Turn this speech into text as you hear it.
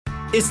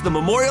It's the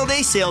Memorial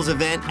Day sales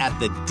event at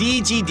the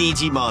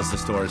DGDG Mazda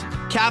stores.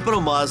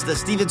 Capital Mazda,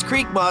 Stevens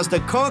Creek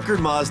Mazda, Concord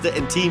Mazda,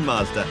 and Team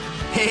Mazda.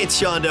 Hey, it's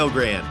Sean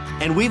Delgrand.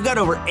 And we've got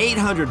over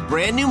 800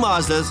 brand new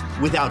Mazdas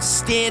with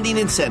outstanding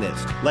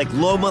incentives, like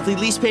low monthly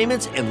lease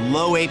payments and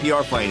low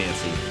APR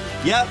financing.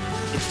 Yep,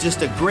 it's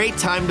just a great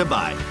time to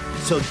buy.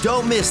 So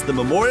don't miss the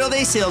Memorial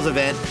Day sales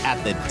event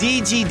at the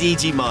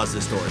DGDG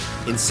Mazda stores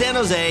in San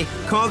Jose,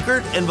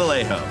 Concord, and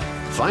Vallejo.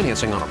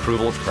 Financing on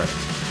approval of credit.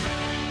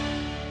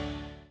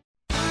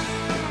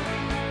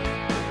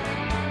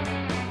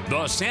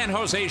 The San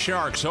Jose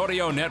Sharks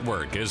Audio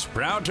Network is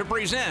proud to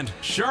present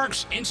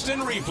Sharks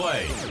Instant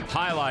Replay.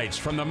 Highlights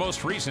from the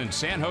most recent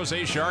San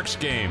Jose Sharks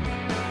game.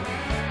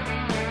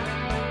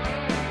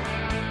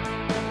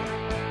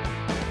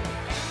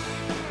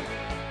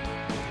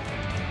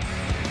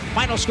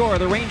 Final score,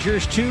 the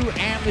Rangers 2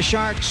 and the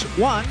Sharks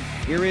 1.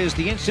 Here is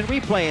the instant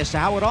replay as to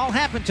how it all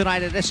happened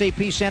tonight at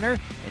SAP Center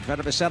in front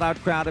of a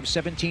sellout crowd of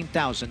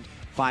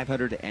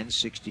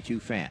 17,562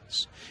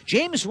 fans.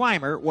 James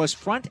Reimer was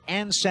front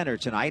and center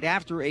tonight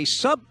after a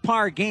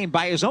subpar game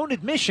by his own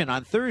admission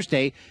on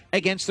Thursday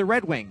against the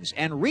Red Wings.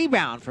 And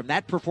rebound from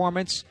that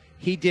performance,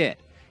 he did.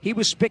 He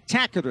was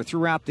spectacular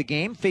throughout the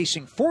game,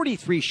 facing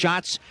 43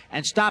 shots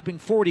and stopping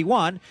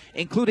 41,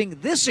 including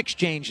this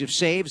exchange of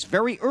saves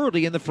very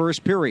early in the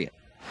first period.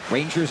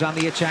 Rangers on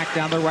the attack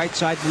down the right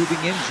side, moving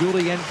in.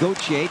 Julien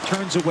Gauthier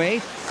turns away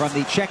from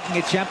the checking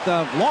attempt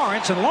of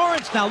Lawrence, and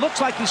Lawrence now looks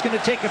like he's going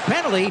to take a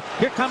penalty.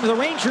 Here comes the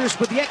Rangers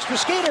with the extra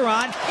skater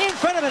on. In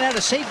front of the net,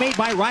 a save made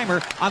by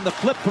Reimer on the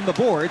flip from the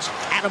boards.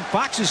 Adam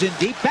Fox is in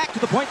deep, back to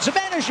the point.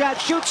 Zibanejad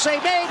shoots,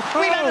 save made.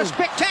 Rebound, a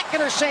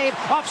spectacular save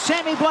off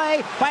Sammy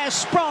Blais by a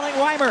sprawling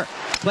Reimer.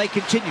 Play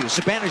continues.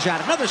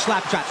 Zibanejad, another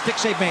slap shot, stick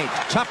save made.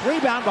 Tough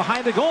rebound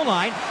behind the goal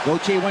line.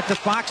 Gauthier went to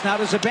Fox, now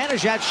to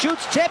Zibanejad,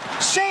 shoots, tip,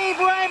 save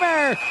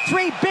Reimer.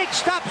 3 big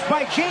stops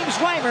by James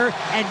Reimer,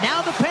 and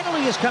now the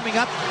penalty is coming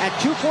up at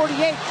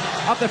 2:48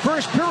 of the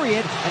first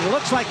period, and it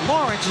looks like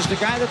Lawrence is the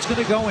guy that's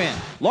going to go in.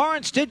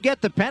 Lawrence did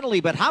get the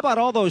penalty, but how about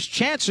all those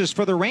chances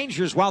for the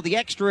Rangers while the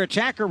extra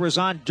attacker was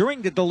on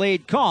during the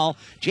delayed call?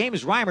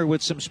 James Reimer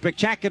with some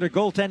spectacular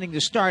goaltending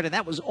to start, and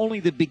that was only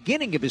the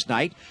beginning of his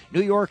night.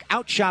 New York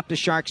outshopped the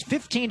Sharks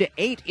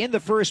 15-8 in the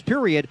first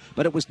period,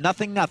 but it was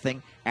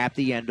 0-0 at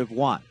the end of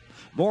one.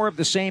 More of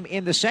the same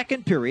in the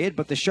second period,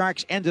 but the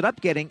Sharks ended up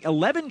getting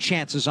 11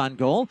 chances on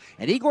goal,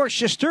 and Igor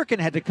Shesterkin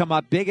had to come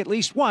up big at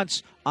least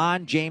once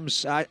on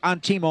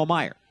Timo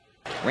Meier.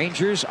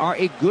 Rangers are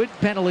a good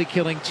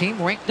penalty-killing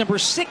team, ranked number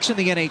 6 in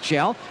the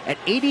NHL at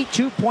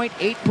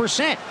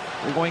 82.8%.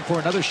 We're going for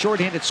another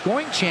shorthanded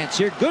scoring chance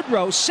here.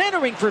 Goodrow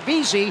centering for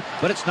Vesey,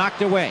 but it's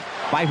knocked away.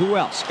 By who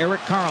else?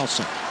 Erik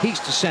Karlsson. He's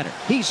to center.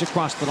 He's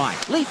across the line.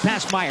 Lead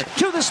past Meier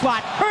to the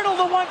slot. Hurdle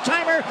the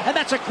one-timer, and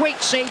that's a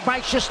great save by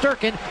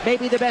Shesterkin.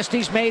 Maybe the best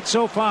he's made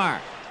so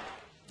far.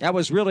 That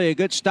was really a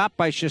good stop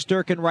by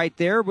Shesterkin right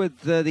there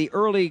with the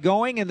early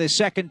going in the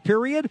second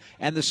period,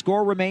 and the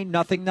score remained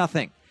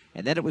 0-0.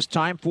 And then it was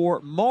time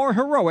for more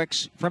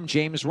heroics from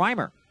James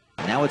Reimer.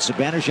 Now it's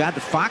Zibanejad to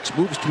Fox,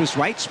 moves to his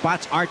right,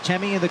 spots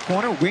Artemi in the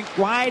corner, wink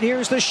wide,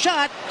 here's the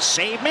shot,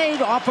 save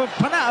made off of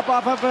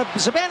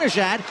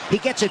Zibanejad. He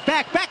gets it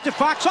back to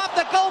Fox, off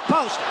the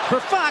goalpost for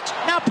Fox.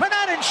 Now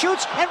Panarin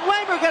shoots, and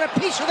Reimer got a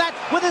piece of that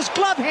with his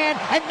glove hand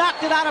and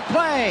knocked it out of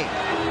play.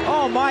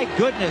 Oh my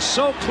goodness,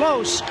 so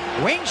close.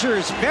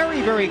 Rangers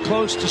very, very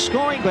close to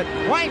scoring, but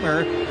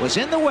Reimer was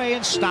in the way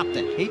and stopped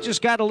it. He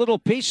just got a little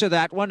piece of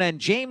that one, and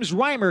James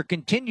Reimer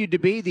continued to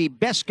be the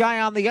best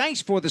guy on the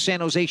ice for the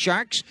San Jose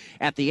Sharks.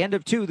 At the end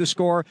of 2, the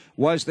score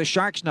was the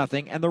Sharks 0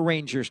 and the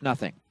Rangers 0.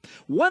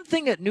 One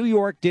thing that New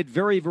York did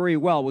very, very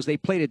well was they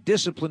played a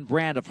disciplined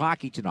brand of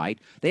hockey tonight.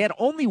 They had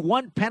only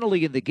 1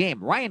 penalty in the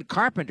game. Ryan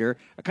Carpenter,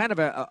 a kind of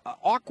a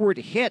awkward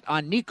hit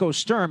on Nico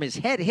Sturm. His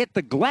head hit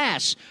the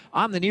glass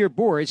on the near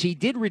boards. He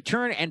did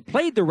return and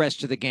played the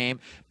rest of the game,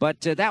 but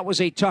that was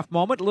a tough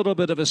moment. A little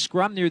bit of a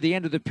scrum near the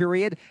end of the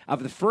period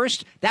of the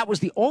first. That was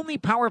the only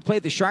power play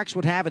the Sharks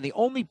would have and the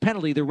only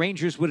penalty the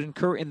Rangers would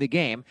incur in the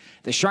game.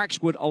 The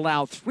Sharks would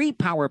allow 3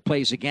 power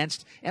plays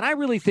against, and I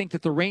really think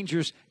that the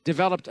Rangers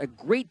developed a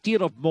great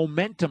deal of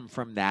momentum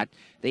from that.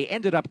 They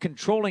ended up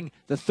controlling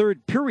the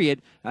third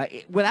period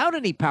without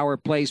any power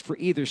plays for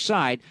either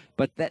side,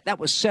 but that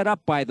was set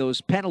up by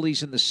those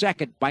penalties in the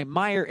second by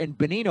Meier and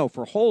Bonino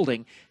for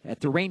holding.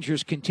 The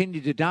Rangers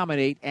continued to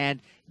dominate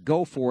and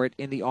go for it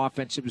in the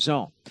offensive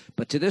zone.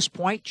 But to this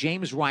point,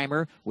 James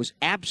Reimer was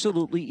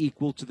absolutely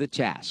equal to the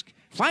task.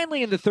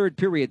 Finally, in the third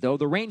period, though,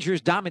 the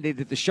Rangers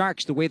dominated the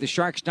Sharks the way the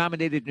Sharks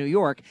dominated New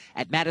York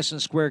at Madison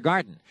Square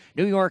Garden.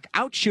 New York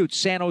outshoots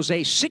San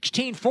Jose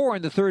 16-4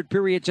 in the third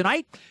period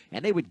tonight,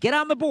 and they would get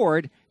on the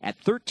board at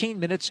 13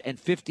 minutes and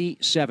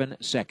 57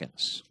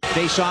 seconds.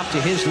 Face-off to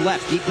his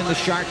left, deep in the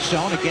Sharks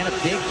zone. Again,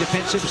 a big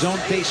defensive zone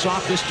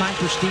face-off, this time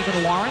for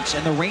Stephen Lawrence,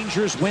 and the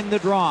Rangers win the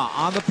draw.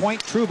 On the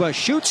point, Trouba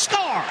shoots,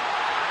 score!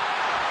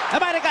 That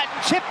might have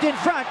gotten tipped in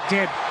front.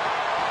 Did.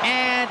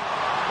 And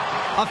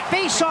a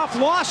face-off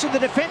loss in the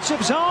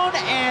defensive zone,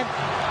 and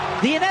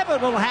the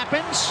inevitable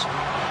happens.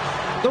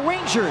 The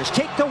Rangers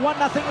take the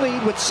 1-0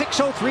 lead with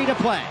 6:03 to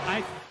play.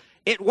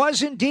 It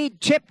was indeed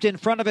tipped in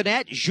front of the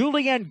net.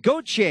 Julien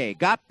Gauthier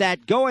got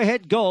that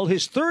go-ahead goal,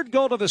 his third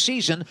goal of the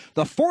season,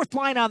 the fourth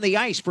line on the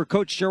ice for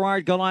Coach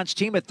Gerard Gallant's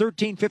team at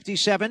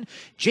 13:57.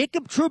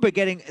 Jacob Trouba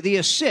getting the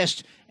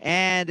assist,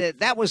 and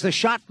that was the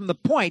shot from the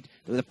point,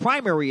 the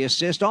primary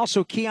assist.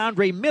 Also,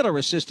 Keandre Miller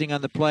assisting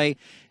on the play.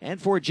 And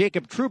for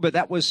Jacob Trouba,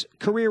 that was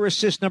career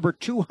assist number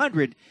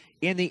 200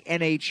 in the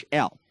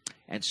NHL.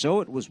 And so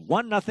it was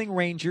 1-0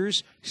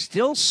 Rangers,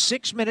 still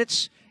 6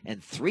 minutes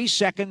and 3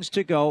 seconds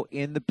to go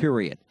in the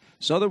period.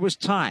 So there was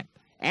time.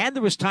 And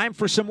there was time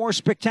for some more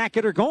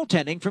spectacular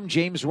goaltending from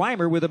James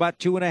Reimer with about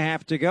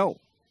 2.5 to go.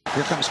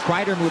 Here comes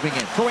Kreider moving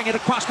in, throwing it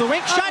across the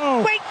rink.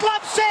 Shot, great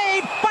glove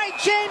save by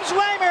James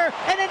Reimer.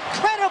 An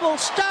incredible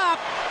stop.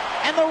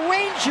 And the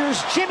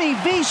Rangers' Jimmy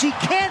Vesey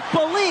can't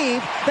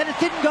believe that it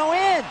didn't go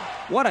in.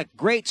 What a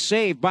great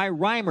save by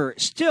Reimer.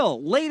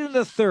 Still late in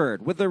the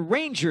third, with the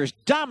Rangers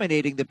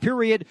dominating the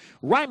period,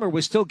 Reimer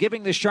was still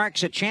giving the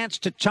Sharks a chance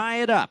to tie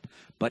it up.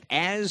 But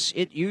as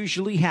it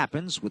usually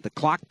happens, with the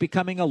clock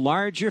becoming a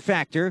larger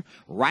factor,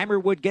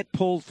 Reimer would get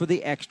pulled for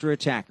the extra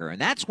attacker.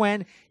 And that's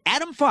when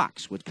Adam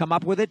Fox would come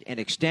up with it and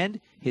extend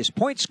his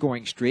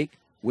point-scoring streak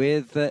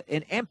with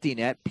an empty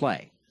net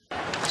play.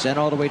 Sent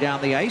all the way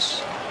down the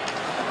ice.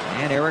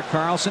 And Erik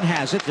Karlsson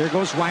has it. There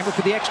goes Reimer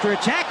for the extra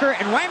attacker,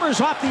 and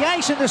Reimer's off the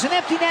ice, and there's an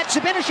empty net.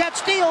 Zibanejad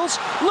steals,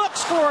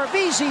 looks for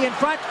Vesey in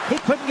front. He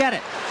couldn't get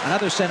it.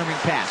 Another centering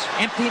pass.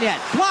 Empty net.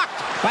 Blocked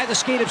by the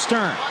skate of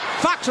Stern.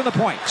 Fox on the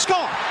point.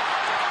 Score!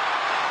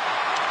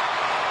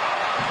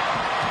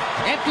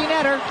 Empty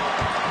netter.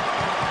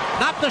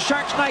 Not the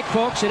Sharks' night,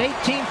 folks, at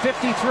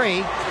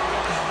 18:53.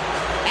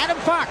 Adam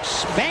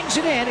Fox bangs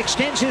it in,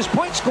 extends his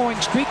point-scoring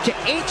streak to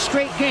 8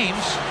 straight games.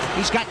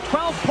 He's got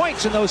 12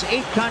 points in those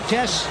 8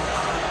 contests.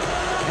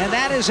 And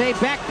that is a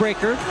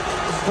backbreaker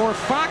for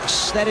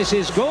Fox. That is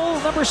his goal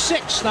number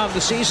 6 of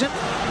the season.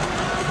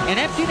 An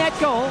empty net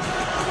goal.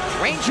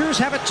 Rangers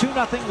have a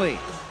 2-0 lead.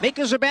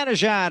 Mika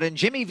Zibanejad and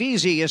Jimmy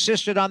Vesey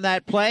assisted on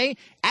that play.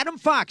 Adam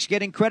Fox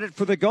getting credit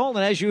for the goal,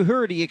 and as you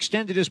heard, he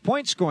extended his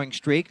point-scoring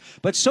streak.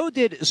 But so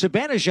did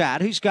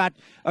Zibanejad, who's got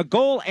a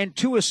goal and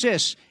 2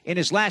 assists in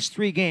his last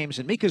 3 games.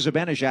 And Mika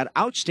Zibanejad,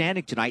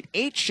 outstanding tonight.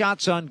 8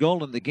 shots on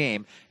goal in the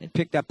game, and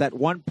picked up that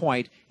 1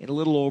 point in a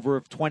little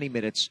over 20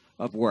 minutes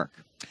of work.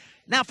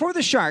 Now, for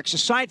the Sharks,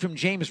 aside from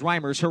James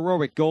Reimer's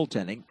heroic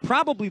goaltending,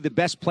 probably the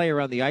best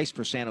player on the ice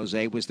for San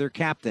Jose was their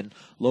captain,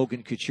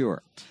 Logan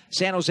Couture.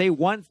 San Jose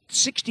won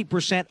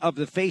 60% of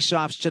the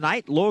faceoffs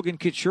tonight. Logan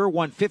Couture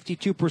won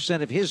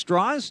 52% of his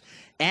draws.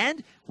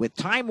 And with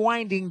time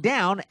winding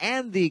down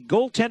and the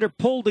goaltender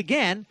pulled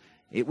again,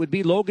 it would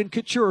be Logan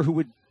Couture who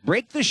would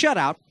break the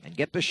shutout and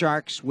get the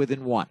Sharks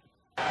within 1.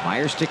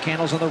 Myers stick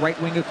handles on the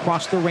right wing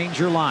across the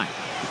Ranger line.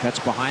 He cuts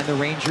behind the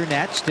Ranger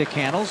net. Stick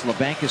handles.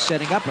 LeBanc is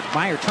setting up, but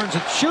Meyer turns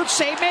and shoots.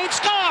 Save made.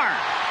 Score!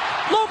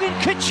 Logan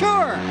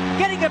Couture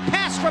getting a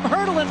pass from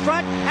Hurdle in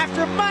front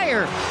after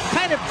Meyer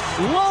kind of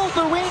lulled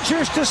the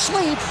Rangers to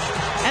sleep.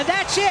 And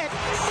that's it.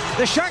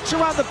 The Sharks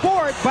are on the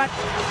board, but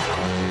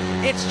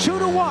it's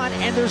 2-1,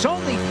 and there's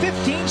only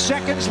 15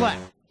 seconds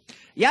left.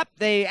 Yep,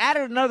 they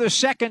added another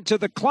second to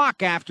the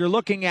clock after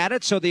looking at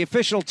it, so the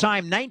official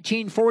time,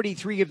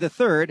 19:43 of the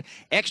third.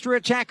 Extra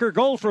attacker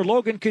goal for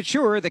Logan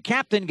Couture, the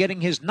captain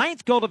getting his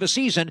 9th goal of the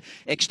season,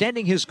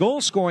 extending his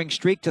goal-scoring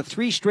streak to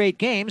 3 straight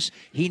games.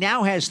 He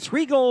now has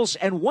 3 goals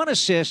and 1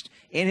 assist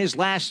in his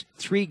last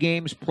 3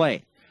 games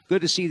played.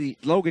 Good to see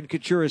Logan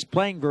Couture is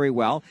playing very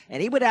well,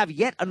 and he would have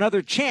yet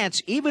another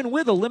chance, even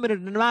with a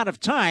limited amount of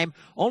time,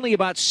 only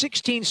about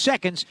 16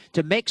 seconds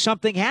to make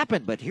something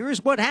happen. But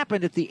here's what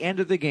happened at the end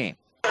of the game.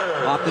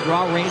 Off the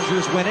draw,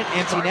 Rangers win it.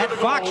 Empty net.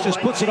 Fox just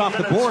puts it off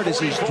the board as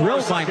he's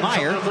drilled by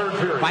Meyer.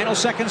 Final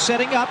seconds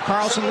setting up.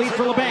 Karlsson lead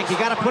for LeBanc. You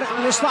got to put it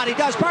in the slot. He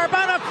does.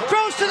 Parabanov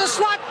throws to the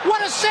slot.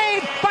 What a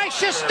save by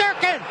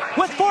Shesterkin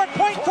with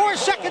 4.4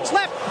 seconds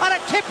left on a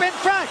tip in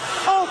front.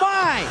 Oh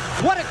my!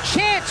 What a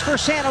chance for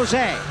San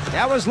Jose.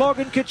 That was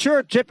Logan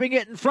Couture tipping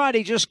it in front.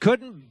 He just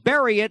couldn't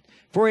bury it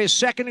for his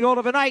second goal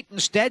of the night.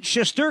 Instead,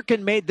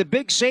 Shesterkin made the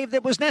big save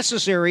that was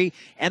necessary,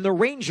 and the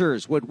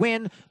Rangers would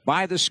win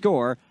by the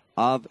score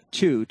of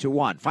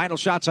 2-1. Final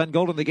shots on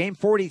goal in the game,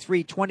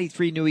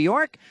 43-23 New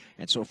York.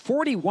 And so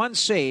 41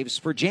 saves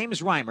for James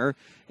Reimer.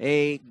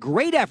 A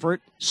great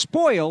effort,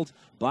 spoiled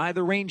by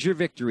the Ranger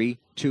victory,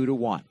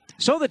 2-1.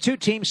 So the two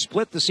teams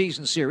split the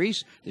season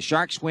series. The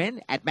Sharks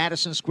win at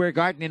Madison Square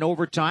Garden in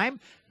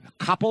overtime,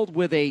 coupled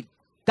with a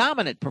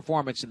dominant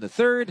performance in the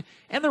third,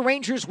 and the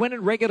Rangers win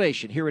in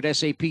regulation here at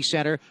SAP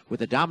Center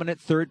with a dominant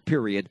third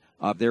period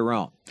of their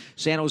own.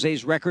 San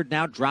Jose's record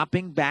now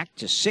dropping back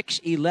to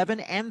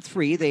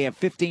 6-11-3. They have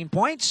 15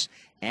 points,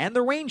 and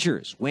the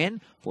Rangers win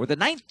for the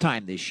 9th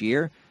time this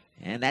year,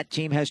 and that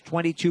team has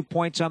 22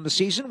 points on the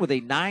season with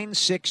a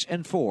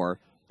 9-6-4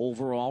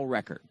 overall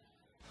record.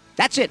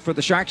 That's it for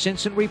the Sharks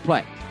Instant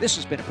Replay. This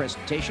has been a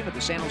presentation of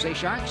the San Jose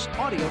Sharks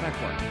Audio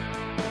Network.